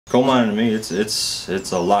Coal mining to me,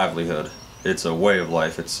 it's a livelihood. It's a way of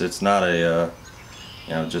life. It's not a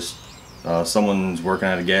just someone's working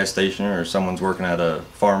at a gas station or someone's working at a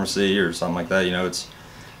pharmacy or something like that. It's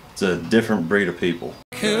a different breed of people.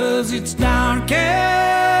 'Cause it's dark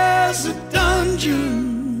as a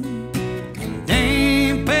dungeon and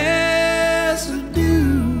damp as a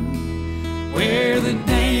dew, where the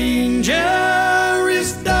danger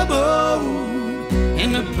is double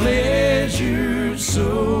and the pleasure's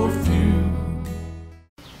so few.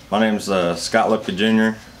 My name's Scott Lipka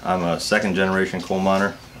Jr. I'm a second generation coal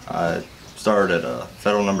miner. I started at a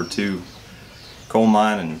Federal No. 2 coal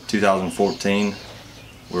mine in 2014,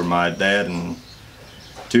 where my dad and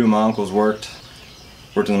two of my uncles worked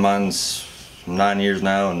in the mines for 9 years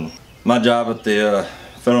now. And my job at the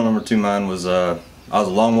Federal No. 2 mine was I was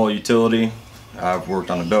a longwall utility. I've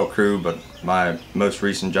worked on the belt crew, but my most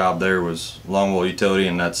recent job there was longwall utility,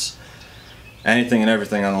 and that's anything and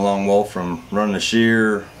everything on the longwall, from running a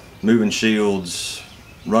shear, moving shields,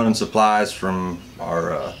 running supplies from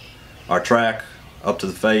our track up to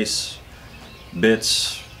the face,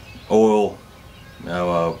 bits, oil,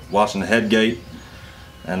 washing the head gate,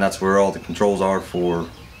 and that's where all the controls are for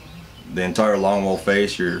the entire longwall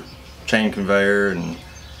face, your chain conveyor and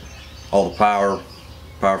all the power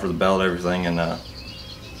for the belt, everything, and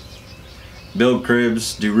build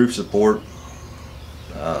cribs, do roof support,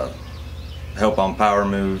 help on power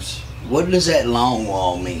moves. What does that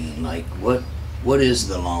longwall mean? Like, what is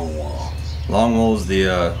the longwall? Longwall is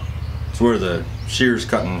it's where the shear's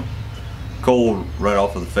cutting coal right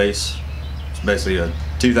off of the face. It's basically a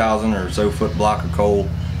 2,000 or so foot block of coal.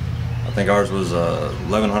 I think ours was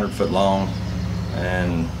 1,100 foot long,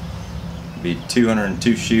 and be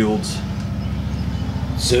 202 shields.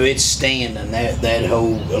 So it's standing, that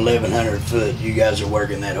whole 1,100 foot, you guys are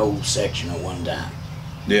working that whole section at one time?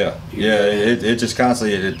 Yeah, it just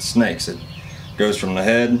constantly, it snakes. It goes from the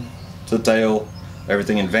head to the tail,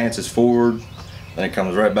 everything advances forward, then it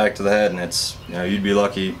comes right back to the head, and it's, you'd be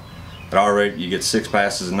lucky at our rate, you get 6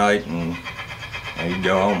 passes a night, and you'd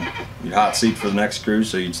go home. You'd hot seat for the next crew,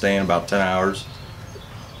 so you'd stay in about 10 hours.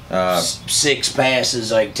 6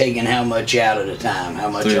 passes, like taking how much out at a time? How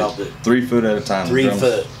much off the? 3 foot at a time. 3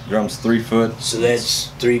 foot. Drums 3 foot. So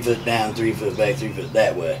that's 3 foot down, 3 foot back, 3 foot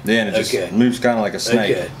that way. Yeah, and it just moves kind of like a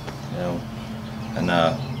snake. Okay. And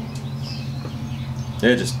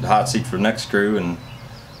yeah, just hot seat for the next crew, and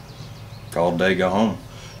call it a day, go home.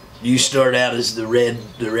 You start out as the red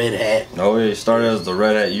hat. Oh yeah, you start out as the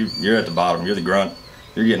red hat. You're at the bottom. You're the grunt.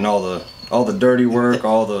 You're getting all the dirty work,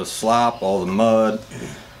 all the slop, all the mud,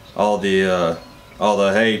 all the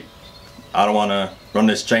hey, I don't want to run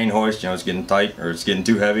this chain hoist. It's getting tight or it's getting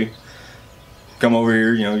too heavy. Come over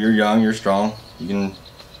here. You're young. You're strong. You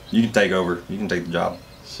can take over. You can take the job.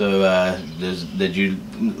 So did you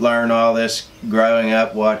learn all this growing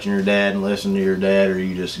up, watching your dad and listening to your dad, or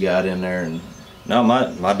you just got in there and? No,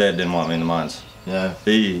 my dad didn't want me in the mines. Yeah.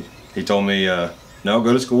 He told me, no,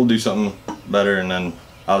 go to school, do something better, and then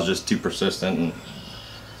I was just too persistent, and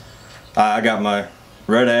I got my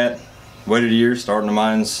red hat, waited a year, starting the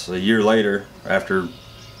mines a year later after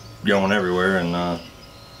going everywhere, and I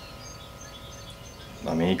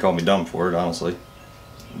mean, he called me dumb for it, honestly,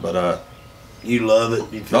 but You love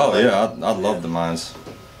it? You oh yeah, I loved the mines.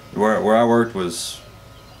 Where I worked was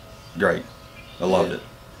great. I loved it.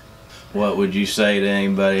 What would you say to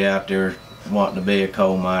anybody out there wanting to be a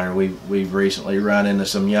coal miner? We've recently run into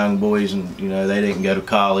some young boys, and they didn't go to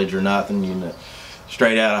college or nothing,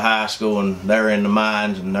 straight out of high school, and they're in the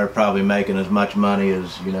mines, and they're probably making as much money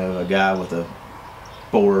as a guy with a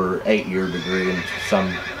 4 or 8 year degree in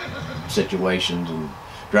some situations, and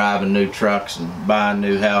driving new trucks and buying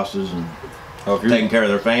new houses and taking care of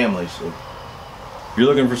their families. So if you're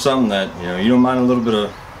looking for something that you don't mind a little bit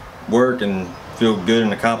of work and feel good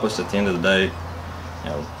and accomplished at the end of the day,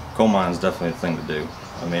 coal mining is definitely a thing to do.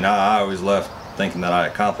 I mean, I always left thinking that I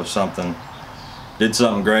accomplished something, did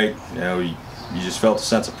something great. You just felt a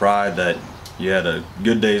sense of pride that you had a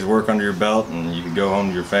good day's work under your belt, and you could go home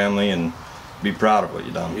to your family and be proud of what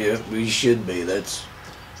you done. Yeah, we should be. That's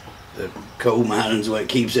the coal mining's what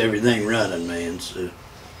keeps everything running, man. So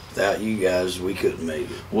without you guys, we couldn't make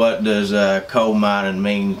it. what does coal mining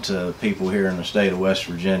mean to people here in the state of West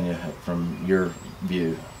Virginia from your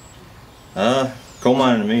view? Coal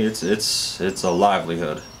mining to me, it's a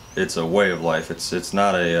livelihood. It's a way of life. It's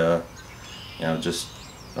not a just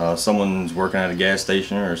someone's working at a gas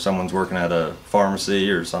station or someone's working at a pharmacy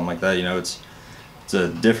or something like that. It's a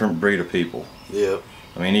different breed of people. Yeah.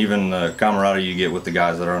 I mean, even the camaraderie you get with the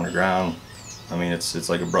guys that are underground, I mean, it's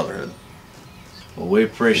like a brotherhood. Well, we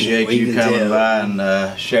appreciate you coming by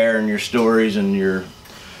and sharing your stories and your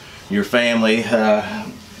your family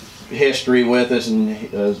history with us,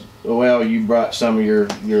 and well, you brought some of your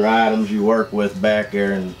items you work with back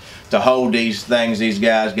there, and to hold these things these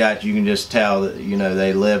guys got, you can just tell that, you know,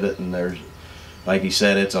 they live it, and there's, like you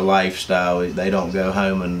said, it's a lifestyle. They don't go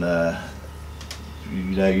home and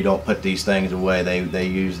you know, you don't put these things away. They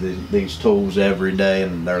use these tools every day,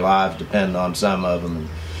 and their lives depend on some of them. And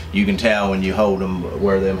you can tell when you hold them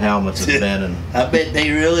where them helmets have been. And I bet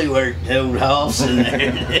they really worked old Hoss in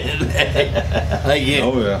there. Like, yeah,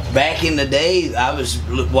 Oh yeah. back in the day, I was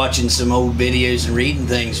watching some old videos and reading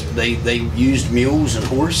things. They used mules and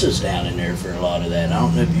horses down in there for a lot of that. I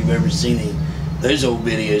don't know if you've ever seen those old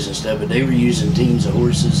videos and stuff, but they were using teams of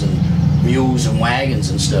horses and mules and wagons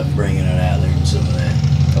and stuff, bringing it out there and some of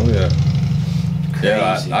that. Oh yeah.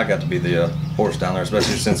 Yeah, Crazy. I got to be the horse down there,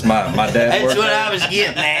 especially since my dad That's worked what there. I was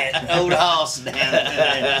getting at. Old Hoss down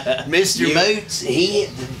there. Mr. Moots,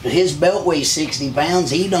 his belt weighs 60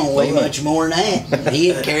 pounds. He don't weigh much more than that. He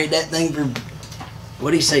had carried that thing for,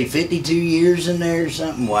 what did he say, 52 years in there or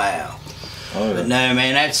something? Wow. Oh, yeah. But no,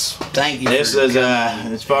 man, thank you. this for is,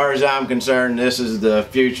 as far as I'm concerned, this is the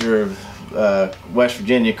future of West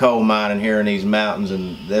Virginia coal mining here in these mountains,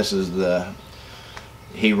 and this is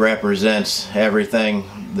he represents everything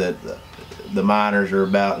that the miners are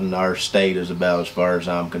about and our state is about, as far as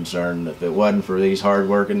I'm concerned. If it wasn't for these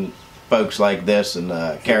hard-working folks like this and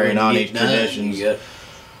carrying on these traditions,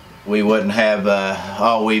 we wouldn't have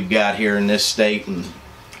all we've got here in this state, and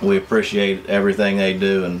we appreciate everything they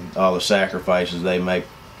do and all the sacrifices they make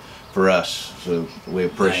for us. So we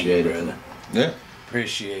appreciate it. Brother. Yeah.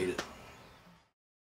 Appreciate it.